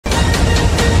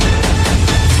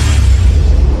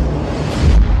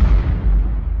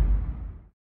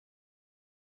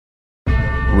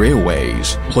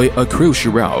industries play a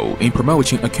crucial role in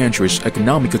promoting a country's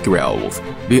economic growth.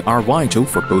 They are vital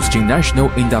for boosting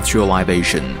national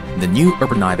industrialization and the new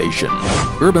urbanization.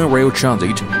 Urban rail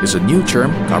transit is a new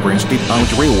term covering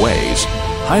state-owned railways,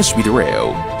 high-speed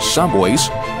rail, subways,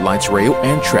 light rail,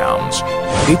 and trams.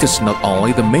 It is not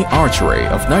only the main artery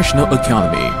of national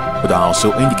economy, but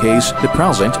also indicates the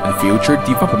present and future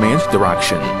development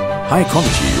direction.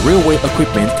 High-quality railway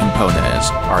equipment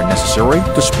components are necessary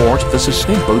to support the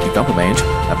sustainable development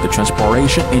of the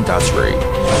transportation industry.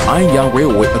 Anyang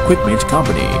Railway Equipment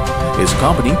Company is a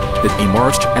company that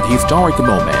emerged at a historic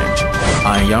moment.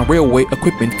 Anyang Railway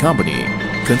Equipment Company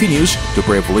continues to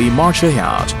bravely march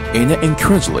ahead in an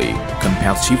increasingly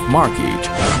competitive market.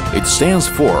 It stands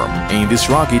firm in these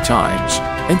rocky times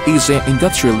and is an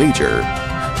industrial leader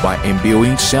by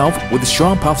imbuing itself with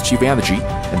strong positive energy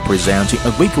and presenting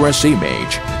a vigorous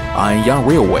image. Anyang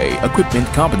Railway Equipment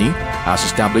Company has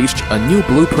established a new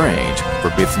blueprint for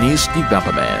business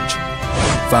development.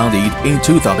 Founded in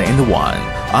 2001,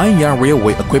 Anyang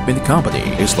Railway Equipment Company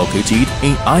is located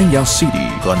in Anyang City,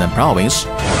 Henan Province.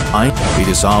 It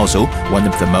is also one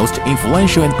of the most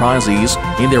influential enterprises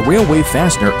in the railway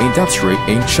fastener industry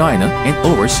in China and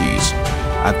overseas.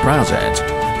 At present,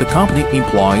 the company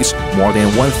employs more than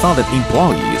 1,000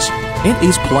 employees, and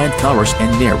its plant covers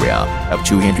an area of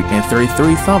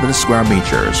 233,000 square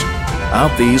meters.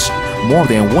 Of these, more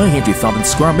than 100,000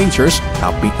 square meters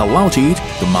have been allotted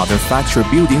to manufacturing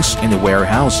buildings and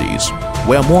warehouses,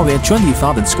 while more than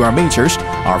 20,000 square meters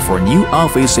are for new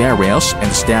office areas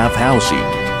and staff housing.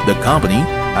 The company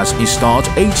has installed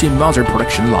 18 modern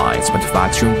production lines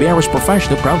manufacturing various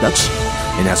professional products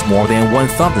and has more than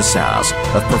 1,000 sets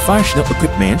of professional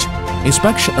equipment,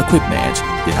 inspection equipment,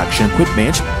 detection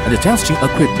equipment, and testing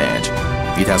equipment.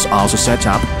 It has also set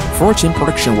up 14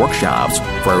 production workshops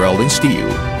for rolling steel,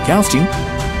 casting,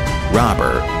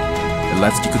 rubber,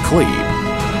 elastic clip,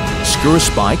 screw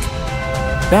spike,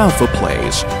 baffle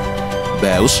plates,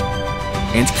 belts,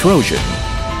 and corrosion,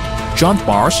 joint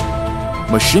bars,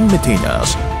 machine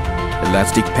maintenance,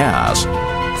 elastic pads,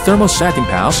 thermal setting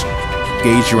pads,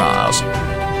 gauge rods,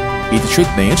 heat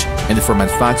treatment, and for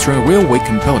manufacturing railway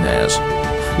components.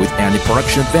 With annual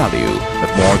production value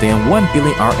of more than 1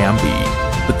 billion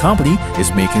RMB, the company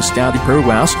is making steady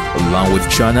progress along with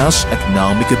China's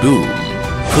economic boom.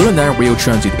 Henan Rail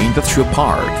Transit Industrial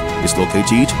Park is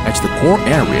located at the core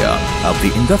area of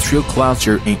the industrial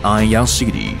cluster in Anyang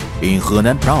City in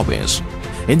Henan Province.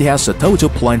 It has a total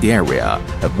planned area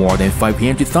of more than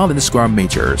 500,000 square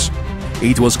meters.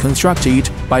 It was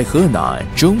constructed by Henan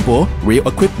Zhongbo Rail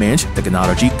Equipment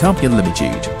Technology Company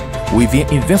Limited, with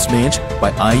an investment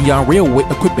by Anyang Railway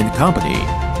Equipment Company,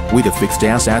 with a fixed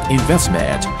asset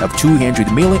investment of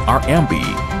 200 million RMB.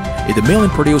 It mainly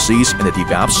produces and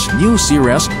develops new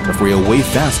series of railway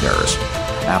fasteners.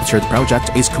 After the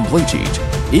project is completed,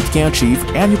 it can achieve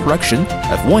annual production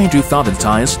of 100,000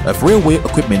 tons of railway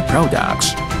equipment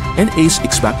products, and is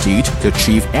expected to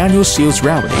achieve annual sales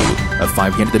revenue of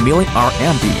 500 million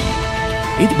RMB.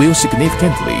 It will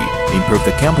significantly improve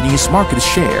the company's market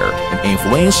share and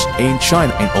influence in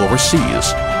China and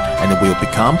overseas, and will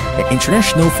become an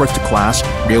international first-class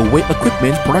railway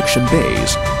equipment production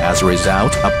base as a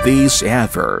result of these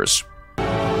efforts.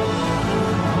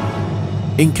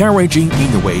 Encouraging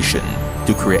innovation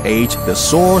to create the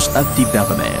source of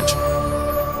development.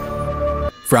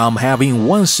 From having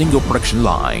one single production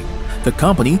line, the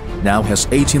company now has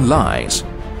 18 lines.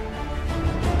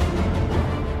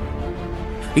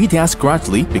 It has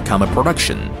gradually become a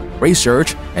production,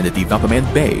 research, and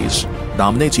development base,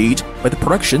 dominated by the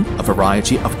production of a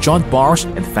variety of joint bars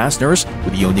and fasteners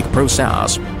with unique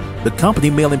process. The company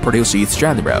mainly produces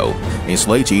general,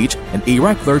 insulated, and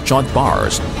irregular joint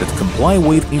bars that comply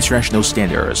with international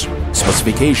standards.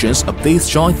 Specifications of these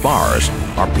joint bars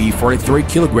are P43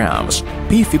 kilograms,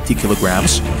 P50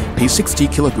 kilograms,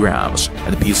 P60 kilograms,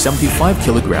 and P75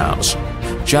 kilograms.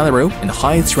 General and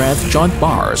high-strength joint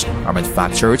bars are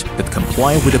manufactured that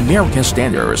comply with American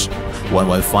standards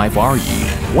 115RE,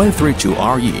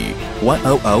 132RE,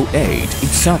 1008,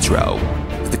 etc.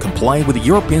 That comply with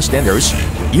European standards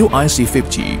UIC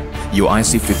 50,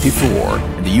 UIC 54,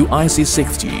 and UIC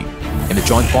 60, and the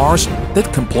joint bars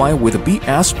that comply with the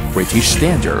BS British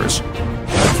standards.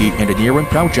 The key engineering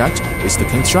project is the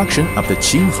construction of the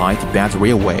Qinghai-Tibet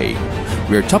Railway,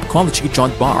 where top-quality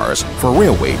joint bars for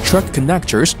railway track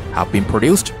connectors have been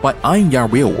produced by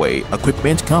Anyang Railway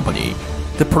Equipment Company.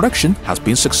 The production has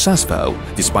been successful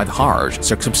despite harsh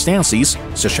circumstances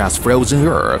such as frozen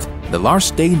earth and the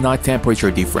large day-night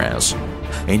temperature difference.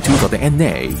 In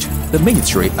 2008, the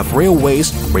Ministry of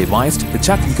Railways revised the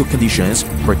technical conditions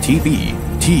for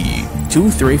TB, T,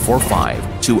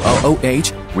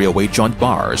 2345-2008 railway joint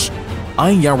bars.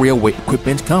 Anyang Railway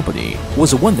Equipment Company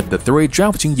was one of the 3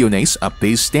 drafting units of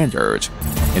this standard,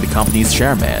 and the company's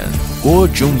chairman, Guo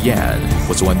Zhongyan,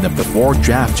 was one of the 4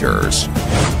 drafters.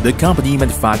 The company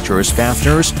manufactures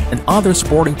fasteners and other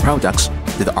sporting products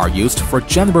that are used for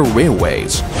general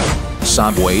railways,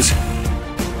 subways,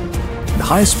 the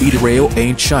high-speed rail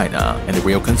in China, and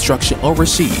rail construction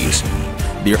overseas.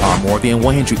 There are more than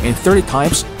 130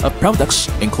 types of products,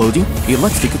 including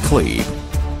electric clip,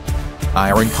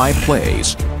 iron type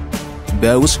plates,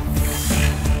 bows,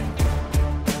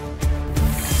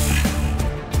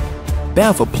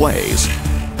 baffle plates,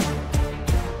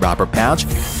 rubber patch,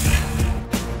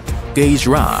 gauge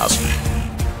rods,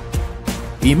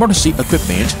 emergency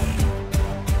equipment,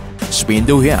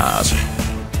 spindle heads,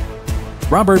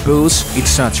 rubber boots,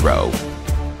 etc.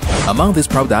 Among these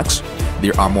products,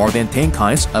 there are more than 10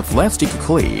 kinds of elastic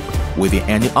clip, with an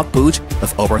annual output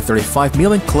of over 35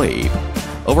 million clip,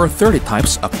 over 30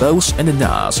 types of bolts and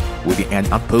nuts, with an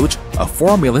annual output of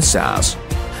 4 million sets,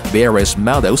 various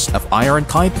models of iron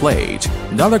type plate,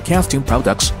 and other casting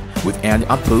products with an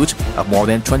output of more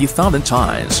than 20,000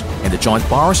 tons, and the joint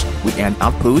bars with an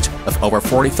output of over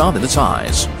 40,000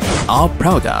 tons. All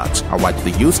products are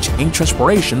widely used in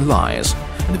transportation lines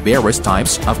and various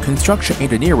types of construction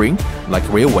engineering like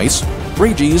railways,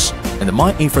 bridges, and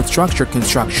mine infrastructure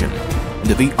construction, and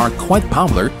they are quite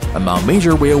popular among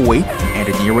major railway and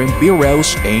engineering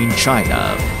bureaus in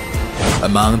China.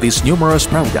 Among these numerous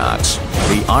products,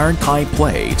 the iron type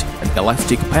plate and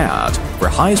elastic pad for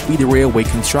high-speed railway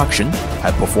construction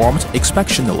have performed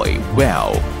exceptionally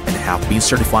well and have been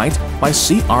certified by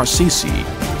CRCC.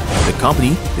 The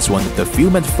company is one of the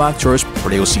few manufacturers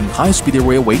producing high-speed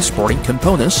railway sporting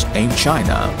components in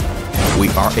China. We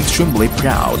are extremely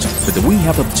proud that we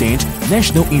have obtained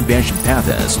national invention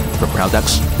patents for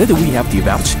products that we have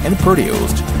developed and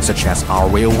produced, such as our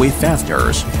railway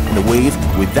fasteners and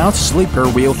without sleeper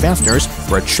rail fasteners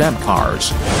for tram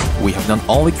cars. We have not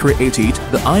only created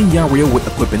the Anyang Railway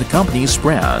Equipment Company's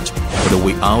brand, but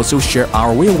we also share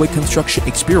our railway construction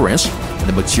experience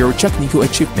and material technical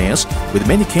achievements with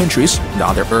many countries and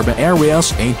other urban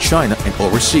areas in China and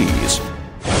overseas.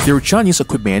 Through Chinese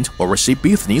equipment overseas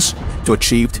business to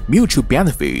achieve mutual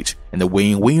benefit and a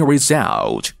win-win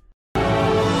result.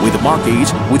 We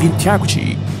market with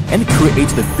integrity and create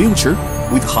the future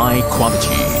with high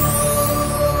quality.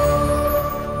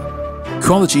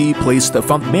 Quality plays the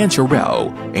fundamental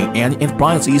role in any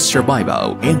enterprise's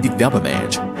survival and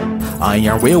development.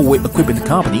 Anyang Railway Equipment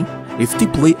Company is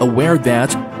deeply aware that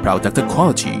product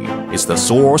quality is the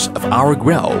source of our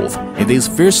growth in this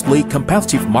fiercely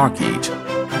competitive market.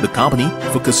 The company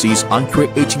focuses on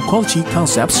creating quality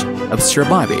concepts of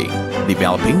surviving,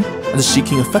 developing, and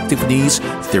seeking effectiveness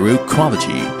through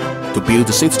quality, to build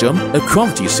a system of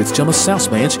quality system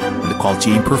assessment and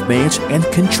quality improvement and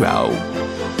control.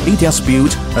 It has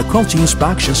built a quality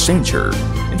inspection center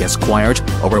and has acquired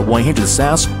over 100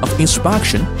 sets of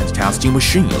inspection and testing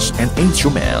machines and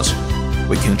instruments.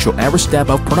 We control every step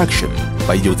of production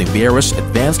by using various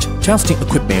advanced testing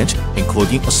equipment,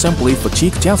 including assembly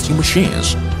fatigue testing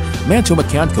machines, metal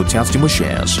mechanical testing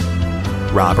machines,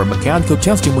 rubber mechanical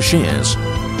testing machines,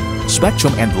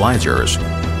 spectrum analyzers,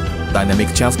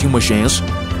 dynamic testing machines,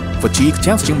 fatigue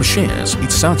testing machines,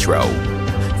 etc.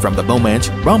 From the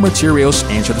moment raw materials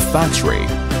enter the factory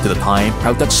to the time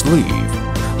products leave,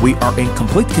 we are in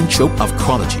complete control of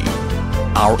quality.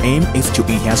 Our aim is to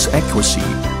enhance accuracy,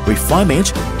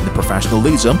 refinement, and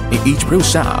professionalism in each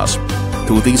process.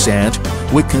 To this end,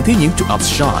 we continue to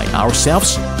outshine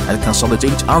ourselves and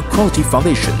consolidate our quality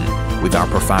foundation with our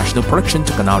professional production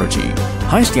technology,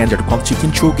 high standard quality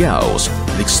control goals,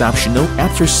 and exceptional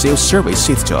after-sales service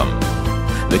system.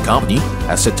 The company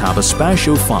has set up a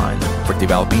special fund for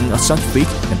developing a scientific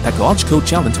and technological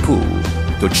talent pool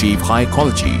to achieve high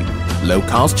quality, low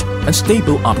cost, and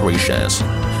stable operations.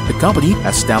 The company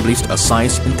has established a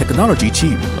science and technology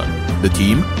team. The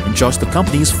team enjoys the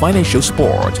company's financial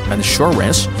support and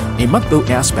assurance in multiple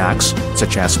aspects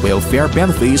such as welfare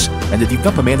benefits and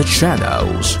development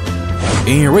channels.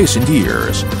 In recent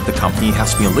years, the company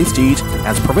has been listed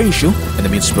as Provincial and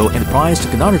Municipal Enterprise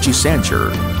Technology Center.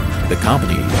 The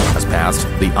company has passed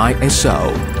the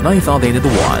ISO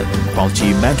 9001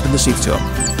 Quality Management System,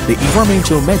 the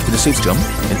Environmental Management System,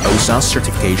 and OSA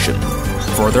certification.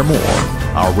 Furthermore,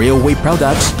 our railway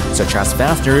products, such as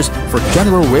fasteners for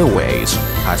general railways,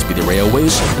 high-speed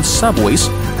railways, and subways,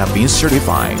 have been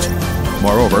certified.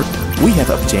 Moreover, we have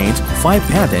obtained 5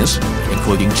 patents,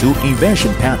 including 2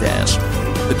 invention patents.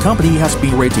 The company has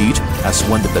been rated as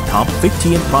one of the top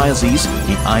 50 enterprises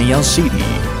in Anyang City.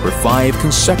 for 5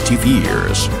 consecutive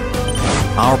years.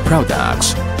 Our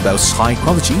products boast high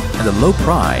quality and a low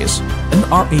price and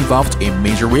are involved in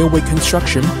major railway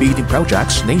construction bidding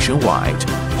projects nationwide.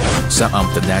 Some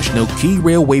of the national key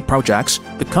railway projects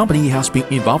the company has been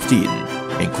involved in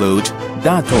include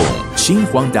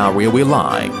Datong-Xinhuangda Railway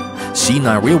Line,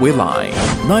 Xinan Railway Line,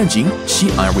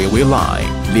 Nanjing-Xi'an Railway Line,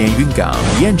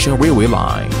 Lianyungang-Yancheng Railway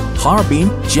Line,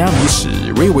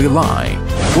 Harbin-Jiangmisi Railway Line,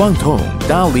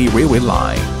 Guangdong-Dali Railway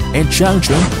Line, and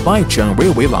Changchun-Baicheng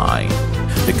Railway Line.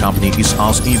 The company is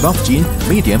also involved in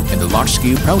medium and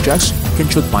large-scale projects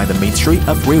controlled by the Ministry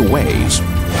of Railways.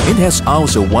 It has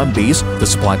also won bids to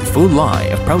supply the full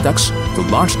line of products to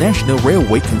large national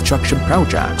railway construction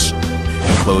projects,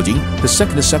 including the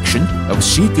second section of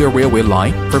Xige Railway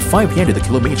Line for 500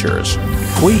 kilometers,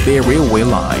 Huibei Railway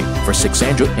Line for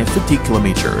 650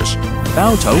 kilometers,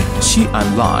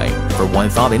 Baotou-Xi'an Line for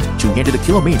 1,200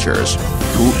 kilometers,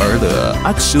 Pu'erle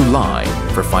Aksu Line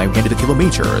for 500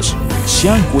 kilometers,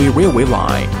 Xiangui Railway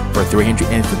Line for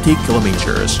 350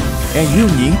 kilometers, and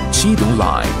Yuning-Qidong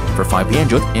Line for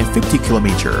 550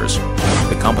 kilometers.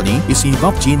 The company is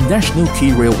involved in national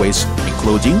key railways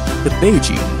including the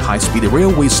Beijing High-Speed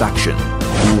Railway Section,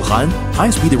 Wuhan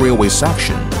High-Speed Railway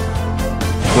Section,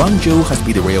 Guangzhou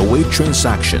High-Speed Railway Train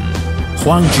Section,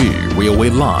 Huangzhi Railway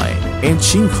Line, and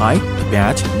Qinghai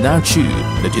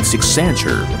Tibet-Nachu Logistics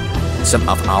Center. Some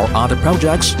of our other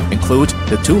projects include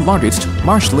the 2 largest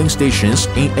marshalling stations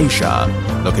in Asia,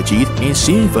 located in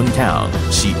Xinfeng Town,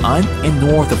 Xi'an, and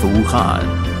north of Wuhan,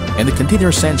 and the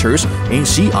container centers in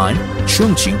Xi'an,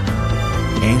 Chongqing,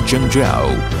 and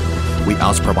Zhengzhou. We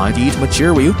also provided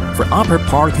material for upper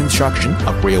part construction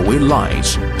of railway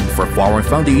lines for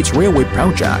foreign-funded railway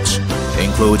projects,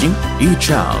 including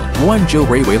Yichang Guangzhou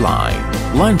Railway Line,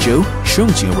 Lanzhou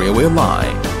Chongqing Railway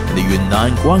Line, and the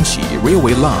Yunnan Guangxi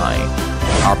Railway Line.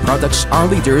 Our products are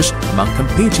leaders among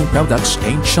competing products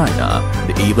in China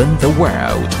and even the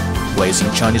world,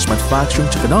 placing Chinese manufacturing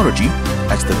technology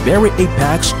at the very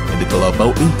apex in the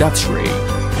global industry.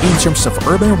 In terms of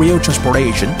urban rail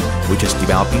transportation, which is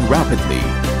developing rapidly,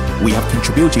 we have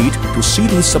contributed to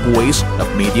city subways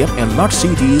of medium and large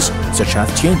cities such as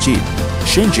Tianjin,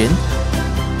 Shenzhen,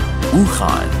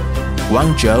 Wuhan,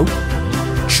 Guangzhou,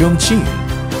 Chongqing,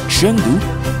 Chengdu,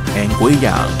 and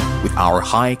Guiyang with our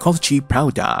high-quality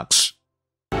products.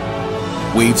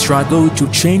 We struggle to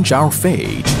change our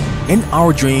fate, and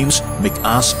our dreams make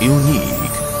us unique.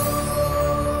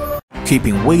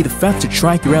 Keeping with the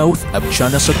fast-track growth of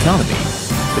China's economy,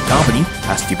 the company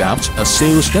has developed a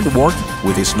sales network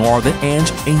with its northern end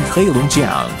in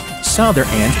Heilongjiang, southern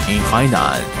end in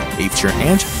Hainan, eastern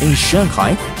end in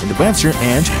Shanghai, and the western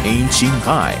end in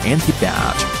Qinghai and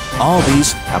Tibet. All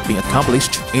these have been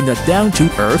accomplished in a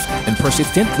down-to-earth and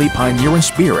persistently pioneering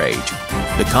spirit.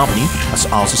 The company has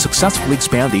also successfully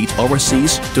expanded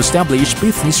overseas to establish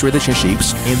business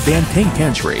relationships in then 10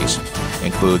 countries,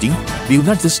 including the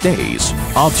United States,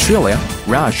 Australia,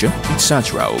 Russia,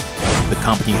 etc. The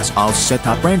company has also set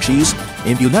up branches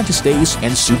in the United States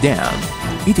and Sudan.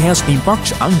 It has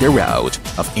embarked on the road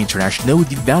of international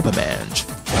development.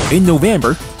 In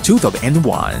November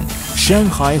 2001,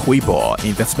 Shanghai Huibo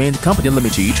Investment Company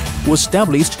Limited was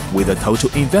established with a total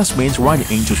investment running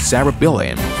into several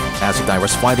billion. As a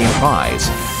diversified enterprise,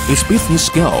 its business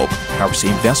scope covers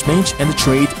investment and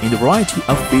trade in a variety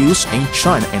of fields in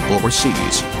China and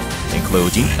overseas,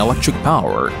 including electric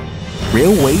power,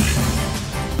 railway,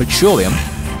 petroleum,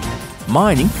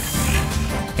 mining,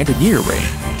 engineering,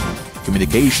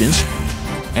 communications,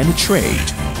 and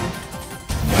trade.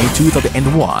 In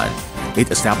 2001, it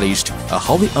established a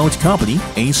wholly owned company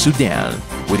in Sudan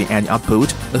with an annual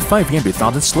output of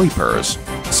 500,000 sleepers,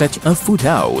 setting a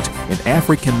foothold in the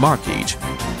African market.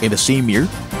 In the same year,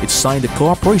 it signed a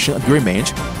cooperation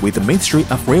agreement with the Ministry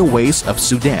of Railways of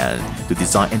Sudan to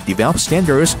design and develop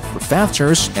standards for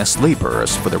fasteners and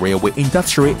sleepers for the railway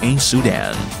industry in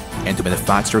Sudan, and to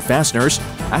manufacture fasteners,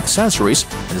 accessories,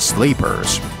 and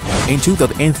sleepers. In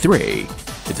 2003,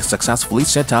 it successfully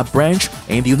set up a branch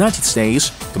in the United States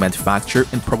to manufacture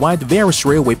and provide various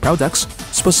railway products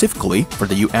specifically for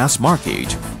the U.S.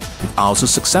 market. It also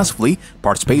successfully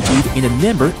participated in a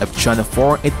number of China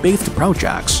foreign aid-based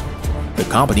projects. The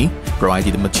company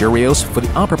provided materials for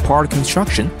the upper part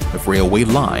construction of railway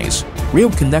lines,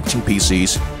 rail connecting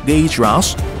pieces, gauge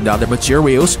rods, and other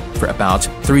materials for about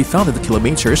 3,000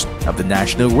 kilometers of the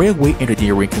National Railway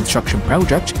Engineering Construction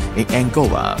Project in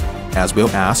Angola, as well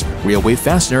as railway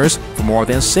fasteners for more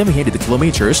than 700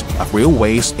 kilometers of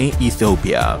railways in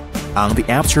Ethiopia. On the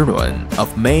afternoon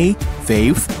of May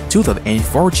 5,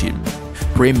 2014,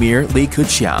 Premier Li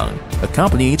Keqiang,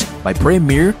 accompanied by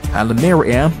Premier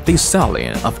Hailemariam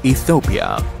Desalegn of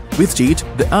Ethiopia, visited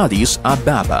the Addis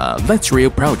Ababa light rail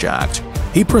project.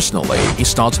 He personally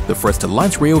installed the first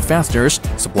light rail fasteners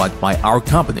supplied by our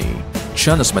company.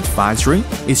 China's manufacturing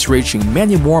is reaching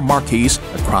many more markets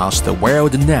across the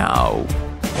world now.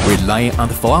 Relying on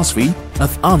the philosophy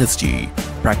of honesty,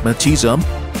 pragmatism,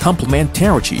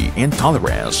 complementarity, and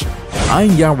tolerance,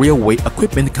 Anyang Railway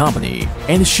Equipment Company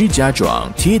and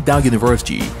Shijiazhuang Tidao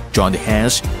University joined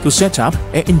hands to set up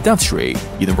an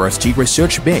industry-university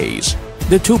research base.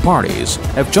 The two parties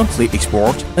have jointly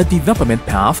explored a development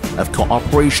path of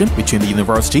cooperation between the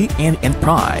university and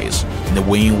enterprise, and a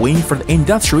win-win for the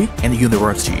industry and the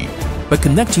university. By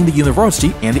connecting the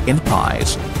university and the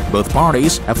enterprise, both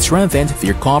parties have strengthened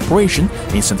their cooperation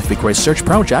in scientific research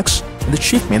projects and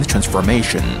achievement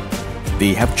transformation.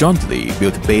 They have jointly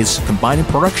built a base combining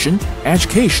production,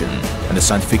 education, and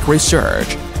scientific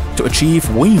research to achieve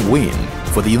win-win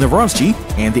for the university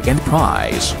and the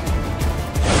enterprise.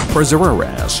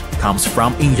 Perseverance comes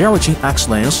from inheriting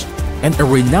excellence, and a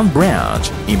renowned brand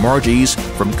emerges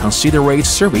from considerate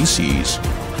services,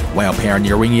 while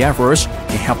pioneering efforts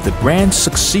can help the brand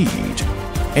succeed.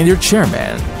 Under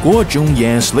Chairman Guo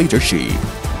Zhongyan's leadership,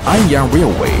 Anyang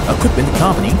Railway Equipment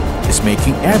Company is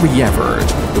making every effort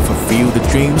to fulfill the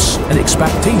dreams and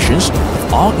expectations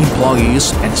of all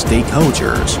employees and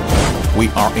stakeholders. We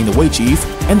are innovative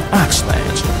and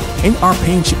excellent, and are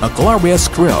painting a glorious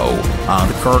scroll on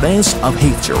the curtains of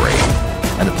history,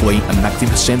 and playing a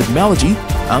magnificent melody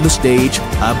on the stage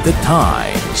of the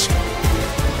times.